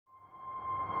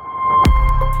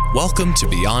Welcome to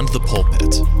Beyond the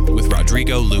Pulpit with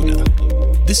Rodrigo Luna.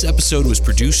 This episode was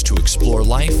produced to explore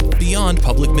life beyond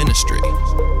public ministry,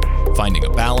 finding a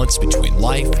balance between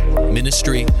life,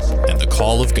 ministry, and the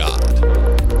call of God.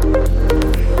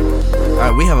 All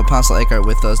right, we have Apostle Eckhart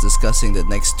with us discussing the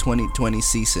next 2020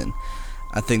 season.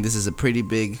 I think this is a pretty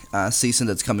big season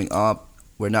that's coming up.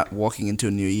 We're not walking into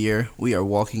a new year. We are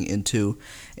walking into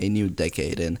a new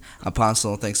decade. And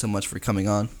Apostle, thanks so much for coming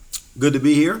on. Good to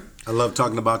be here. I love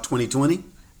talking about 2020.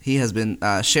 He has been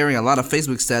sharing a lot of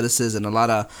Facebook statuses and a lot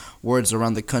of words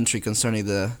around the country concerning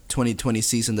the 2020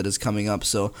 season that is coming up.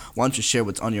 So why don't you share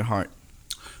what's on your heart?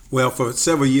 Well, for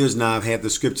several years now, I've had the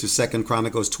scripture 2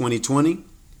 Chronicles 20:20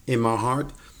 in my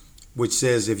heart, which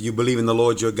says, if you believe in the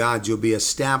Lord your God, you'll be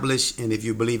established. And if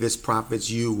you believe his prophets,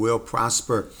 you will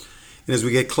prosper. And as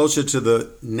we get closer to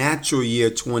the natural year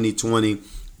 2020,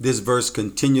 this verse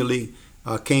continually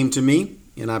came to me.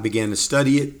 And I began to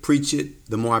study it, preach it.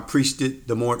 The more I preached it,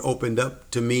 the more it opened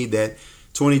up to me that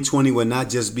 2020 will not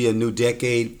just be a new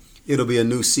decade. It'll be a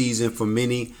new season for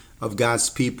many of God's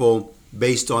people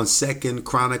based on 2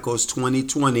 Chronicles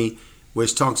 20:20,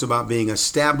 which talks about being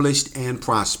established and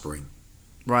prospering.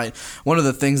 Right. One of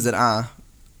the things that I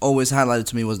always highlighted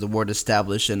to me was the word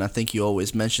established, and I think you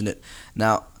always mention it.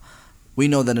 Now, we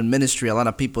know that in ministry, a lot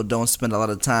of people don't spend a lot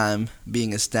of time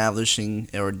being establishing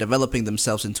or developing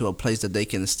themselves into a place that they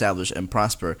can establish and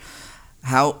prosper.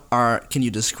 Can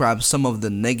you describe some of the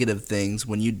negative things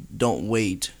when you don't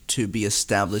wait to be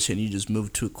established and you just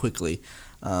move too quickly?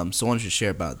 So why don't you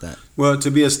share about that? Well,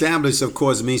 to be established, of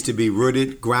course, means to be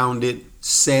rooted, grounded,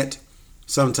 set.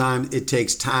 Sometimes it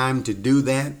takes time to do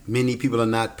that. Many people are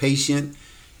not patient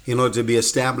in order to be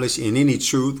established in any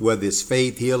truth, whether it's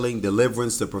faith, healing,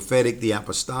 deliverance, the prophetic, the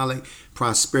apostolic,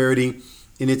 prosperity.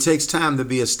 And it takes time to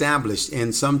be established.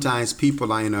 And sometimes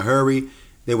people are in a hurry.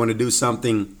 They want to do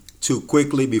something too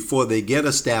quickly before they get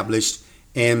established.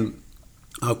 And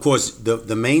of course,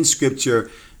 the main scripture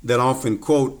that I often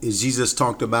quote is Jesus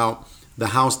talked about the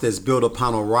house that's built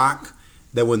upon a rock,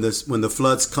 that when the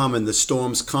floods come and the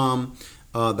storms come,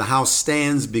 the house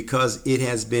stands because it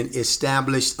has been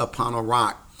established upon a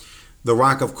rock. The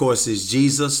rock, of course, is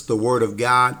Jesus, the Word of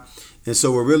God. And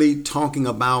so we're really talking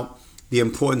about the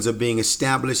importance of being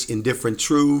established in different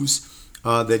truths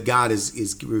that God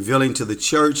is revealing to the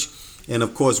church. And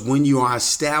of course, when you are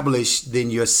established, then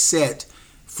you're set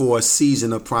for a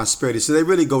season of prosperity. So they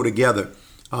really go together.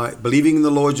 Believing in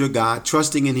the Lord your God,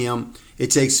 trusting in him.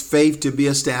 It takes faith to be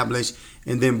established,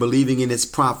 and then believing in its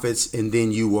prophets, and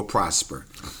then you will prosper.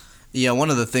 Yeah,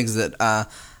 one of the things that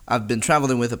I've been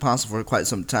traveling with Apostle for quite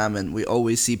some time, and we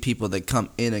always see people that come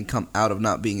in and come out of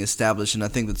not being established. And I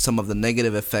think that some of the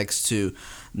negative effects to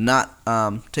not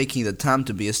taking the time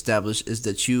to be established is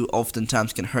that you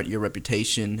oftentimes can hurt your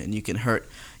reputation, and you can hurt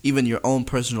even your own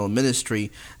personal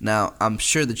ministry. Now, I'm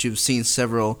sure that you've seen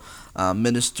several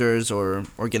ministers or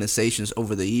organizations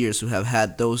over the years who have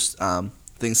had those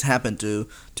things happen to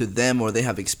them, or they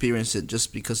have experienced it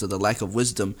just because of the lack of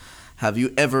wisdom. Have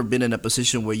you ever been in a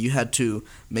position where you had to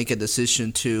make a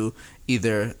decision to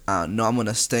either, no, I'm going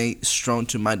to stay strong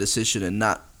to my decision and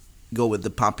not go with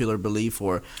the popular belief,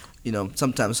 or,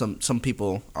 sometimes some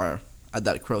people are at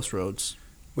that crossroads?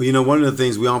 Well, one of the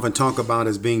things we often talk about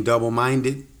is being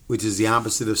double-minded, which is the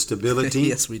opposite of stability.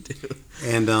 Yes, we do.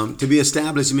 And to be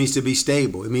established means to be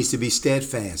stable. It means to be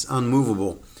steadfast,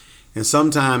 unmovable. And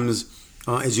sometimes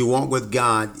as you walk with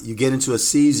God, you get into a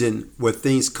season where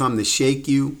things come to shake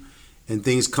you, and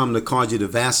things come to cause you to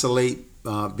vacillate,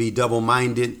 be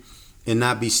double-minded, and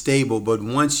not be stable. But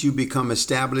once you become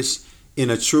established in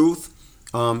a truth,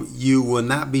 you will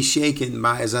not be shaken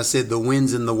by, as I said, the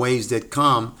winds and the waves that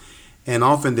come. And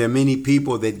often there are many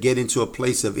people that get into a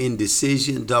place of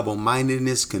indecision,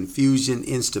 double-mindedness, confusion,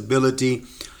 instability.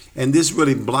 And this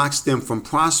really blocks them from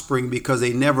prospering because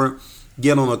they never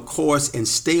get on a course and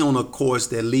stay on a course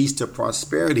that leads to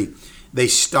prosperity. They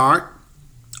start.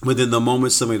 Within the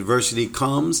moment some adversity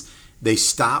comes, they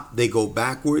stop, they go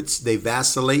backwards, they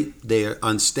vacillate, they're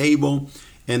unstable,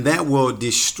 and that will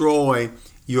destroy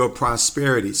your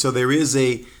prosperity. So there is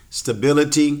a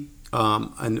stability,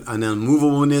 an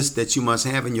unmovableness that you must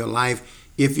have in your life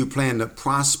if you plan to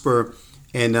prosper.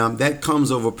 And that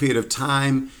comes over a period of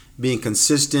time, being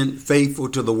consistent, faithful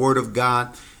to the Word of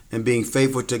God, and being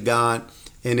faithful to God.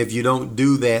 And if you don't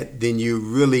do that, then you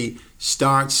really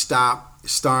start, stop,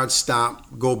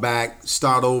 go back,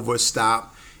 start over,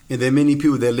 stop. And there are many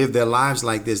people that live their lives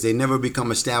like this. They never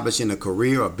become established in a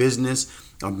career, a business,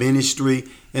 a ministry.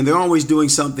 And they're always doing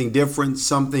something different,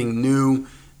 something new,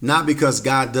 not because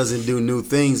God doesn't do new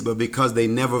things, but because they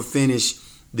never finish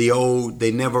the old.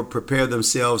 They never prepare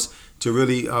themselves to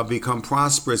really become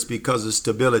prosperous because of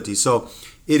stability. So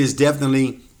it is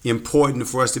definitely important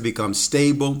for us to become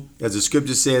stable. As the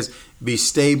scripture says, be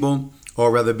stable,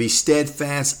 or rather be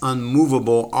steadfast,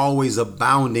 unmovable, always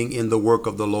abounding in the work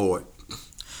of the Lord.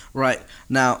 Right.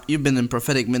 Now, you've been in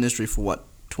prophetic ministry for what,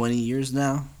 20 years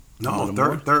now? No,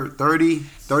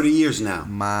 30 years now.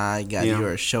 My God, you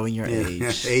are showing your age.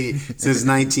 Since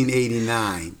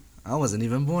 1989. I wasn't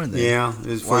even born then. Yeah, it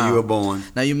was before you were born.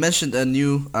 Now, you mentioned a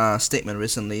new statement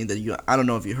recently that I don't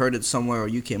know if you heard it somewhere or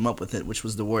you came up with it, which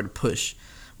was the word push,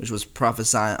 which was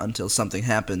prophesy until something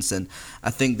happens. And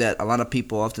I think that a lot of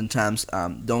people oftentimes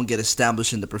don't get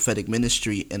established in the prophetic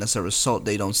ministry, and as a result,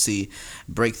 they don't see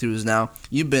breakthroughs. Now,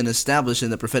 you've been established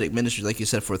in the prophetic ministry, like you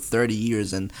said, for 30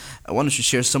 years, and I wanted to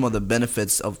share some of the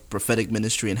benefits of prophetic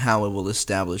ministry and how it will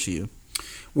establish you.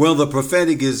 Well, the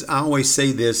prophetic is, I always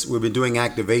say this, we've been doing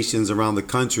activations around the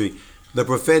country. The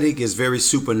prophetic is very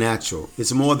supernatural.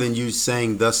 It's more than you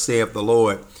saying, thus saith the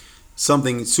Lord.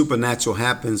 Something supernatural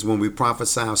happens when we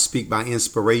prophesy or speak by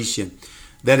inspiration.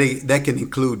 That can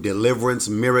include deliverance,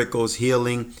 miracles,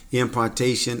 healing,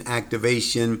 impartation,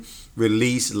 activation,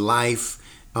 release, life.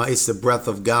 It's the breath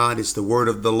of God. It's the word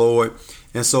of the Lord.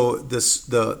 And so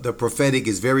the prophetic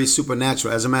is very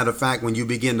supernatural. As a matter of fact, when you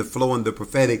begin to flow in the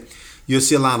prophetic, you'll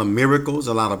see a lot of miracles,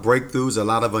 a lot of breakthroughs, a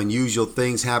lot of unusual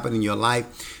things happen in your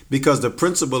life, because the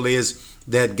principle is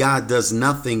that God does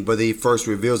nothing but he first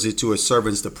reveals it to his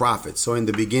servants, the prophets. So in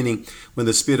the beginning, when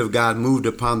the Spirit of God moved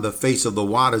upon the face of the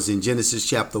waters in Genesis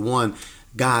chapter 1,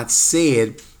 God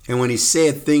said, and when he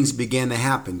said, things began to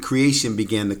happen. Creation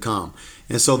began to come.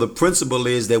 And so the principle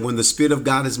is that when the Spirit of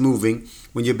God is moving,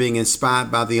 when you're being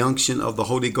inspired by the unction of the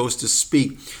Holy Ghost to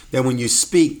speak, that when you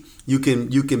speak, you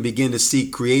can begin to see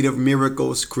creative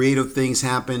miracles, creative things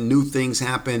happen, new things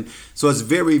happen. So it's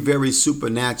very, very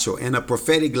supernatural. And a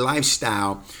prophetic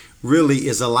lifestyle really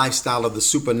is a lifestyle of the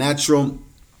supernatural,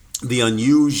 the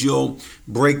unusual,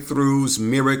 breakthroughs,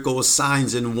 miracles,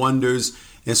 signs and wonders.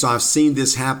 And so I've seen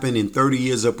this happen in 30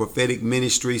 years of prophetic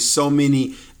ministry. So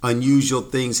many unusual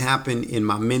things happen in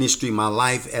my ministry, my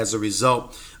life, as a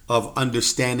result of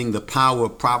understanding the power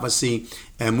of prophecy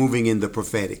and moving in the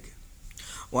prophetic.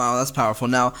 Wow, that's powerful.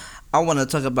 Now, I want to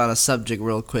talk about a subject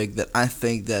real quick that I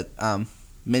think that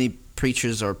many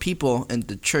preachers or people in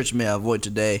the church may avoid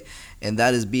today, and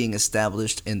that is being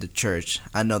established in the church.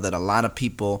 I know that a lot of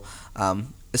people,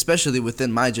 especially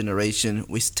within my generation,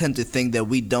 we tend to think that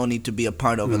we don't need to be a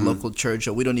part of a local church,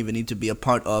 or we don't even need to be a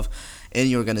part of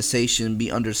any organization,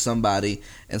 be under somebody.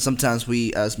 And sometimes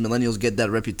we as millennials get that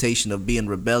reputation of being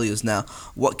rebellious. Now,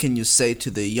 what can you say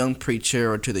to the young preacher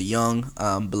or to the young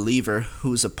believer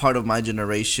who's a part of my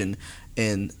generation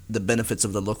in the benefits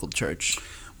of the local church?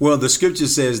 Well, the scripture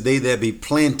says, they that be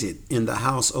planted in the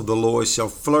house of the Lord shall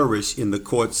flourish in the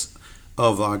courts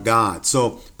of our God.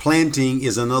 So planting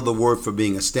is another word for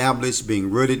being established, being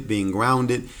rooted, being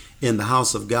grounded in the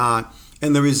house of God.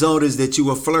 And the result is that you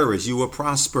will flourish, you will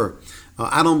prosper.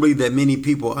 I don't believe that many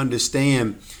people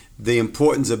understand the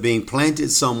importance of being planted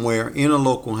somewhere in a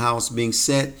local house, being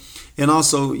set, and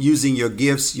also using your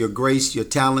gifts, your grace, your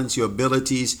talents, your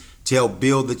abilities to help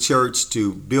build the church,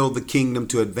 to build the kingdom,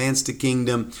 to advance the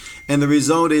kingdom. And the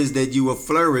result is that you will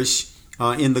flourish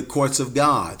in the courts of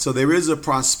God. So there is a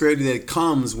prosperity that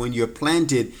comes when you're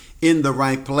planted in the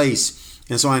right place.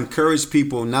 And so I encourage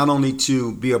people not only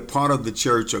to be a part of the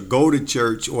church or go to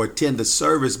church or attend the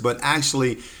service, but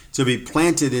actually to be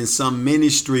planted in some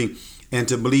ministry and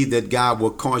to believe that God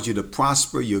will cause you to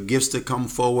prosper, your gifts to come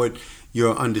forward,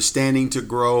 your understanding to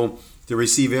grow, to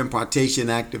receive impartation,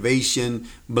 activation,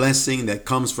 blessing that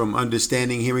comes from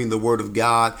understanding, hearing the word of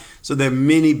God. So there are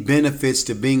many benefits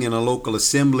to being in a local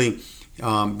assembly,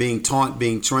 being taught,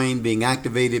 being trained, being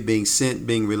activated, being sent,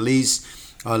 being released,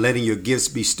 letting your gifts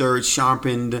be stirred,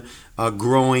 sharpened,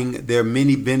 growing. There are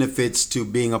many benefits to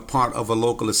being a part of a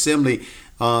local assembly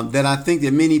that I think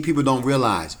that many people don't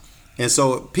realize. And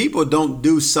so people don't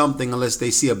do something unless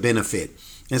they see a benefit.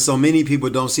 And so many people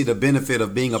don't see the benefit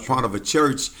of being a part of a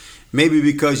church, maybe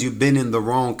because you've been in the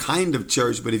wrong kind of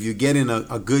church. But if you get in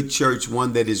a good church,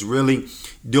 one that is really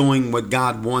doing what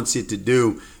God wants it to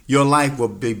do, your life will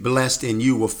be blessed and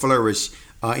you will flourish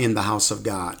in the house of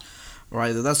God.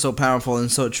 Right, that's so powerful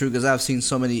and so true, because I've seen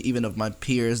so many even of my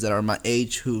peers that are my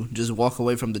age who just walk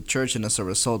away from the church, and as a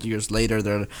result, years later,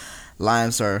 their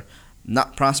lives are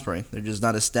not prospering. They're just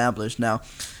not established. Now,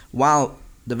 while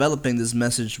developing this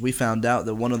message, we found out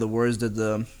that one of the words that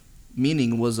the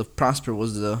meaning was of prosper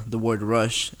was the word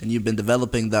rush, and you've been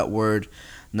developing that word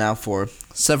now for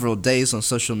several days on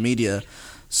social media.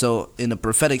 So in a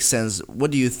prophetic sense, what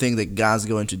do you think that God's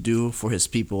going to do for his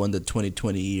people in the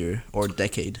 2020 year or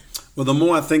decade? Well, the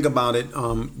more I think about it,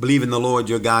 believe in the Lord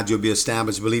your God, you'll be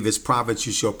established. Believe his prophets,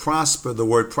 you shall prosper. The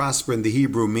word prosper in the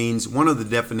Hebrew means, one of the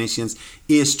definitions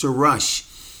is to rush.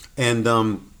 And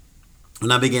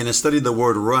when I began to study the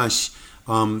word rush,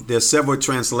 there are several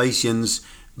translations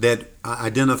that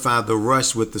identify the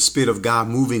rush with the Spirit of God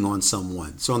moving on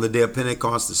someone. So on the day of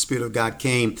Pentecost, the Spirit of God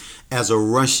came as a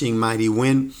rushing mighty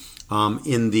wind.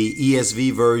 In the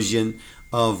ESV version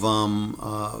of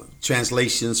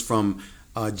translations from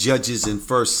Judges in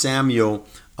 1 Samuel,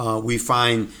 we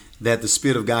find that the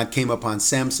Spirit of God came upon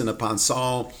Samson, upon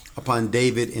Saul, upon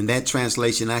David. And that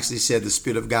translation actually said the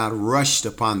Spirit of God rushed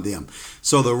upon them.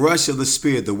 So the rush of the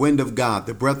Spirit, the wind of God,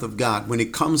 the breath of God, when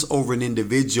it comes over an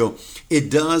individual, it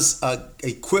does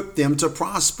equip them to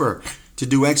prosper, to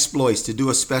do exploits, to do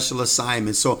a special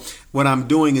assignment. So what I'm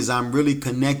doing is I'm really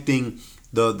connecting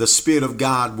the Spirit of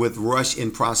God with rush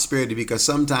and prosperity, because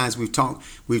sometimes we've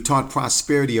taught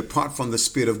prosperity apart from the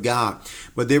Spirit of God.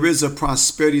 But there is a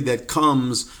prosperity that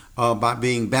comes by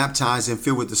being baptized and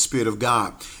filled with the Spirit of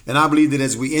God. And I believe that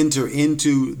as we enter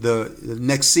into the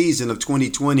next season of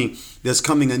 2020, there's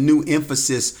coming a new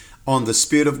emphasis on the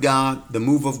Spirit of God, the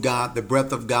move of God, the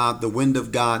breath of God, the wind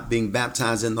of God, being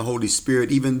baptized in the Holy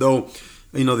Spirit. Even though,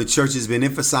 the church has been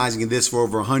emphasizing this for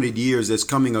over 100 years, there's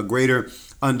coming a greater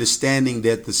understanding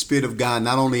that the Spirit of God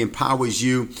not only empowers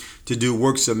you to do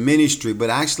works of ministry, but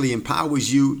actually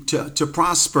empowers you to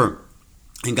prosper.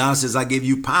 And God says, I give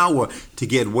you power to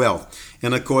get wealth.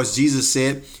 And of course, Jesus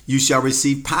said, you shall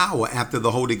receive power after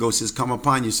the Holy Ghost has come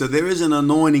upon you. So there is an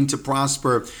anointing to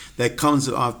prosper that comes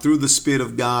through the Spirit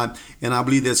of God. And I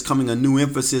believe there's coming a new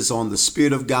emphasis on the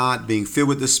Spirit of God, being filled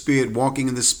with the Spirit, walking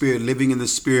in the Spirit, living in the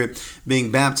Spirit,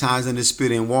 being baptized in the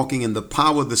Spirit, and walking in the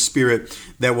power of the Spirit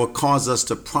that will cause us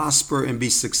to prosper and be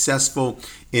successful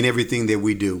in everything that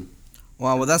we do.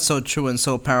 Wow, well, that's so true and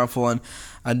so powerful. And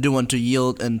I do want to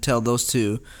yield and tell those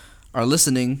who are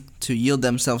listening to yield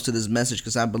themselves to this message,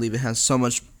 because I believe it has so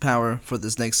much power for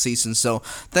this next season. So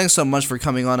thanks so much for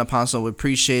coming on, Apostle. We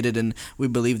appreciate it, and we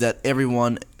believe that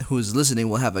everyone who is listening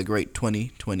will have a great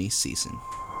 2020 season.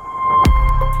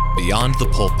 Beyond the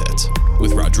Pulpit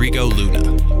with Rodrigo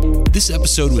Luna. This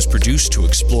episode was produced to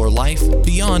explore life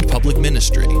beyond public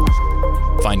ministry,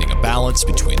 finding a balance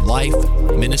between life,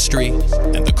 ministry,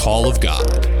 and the call of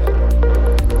God.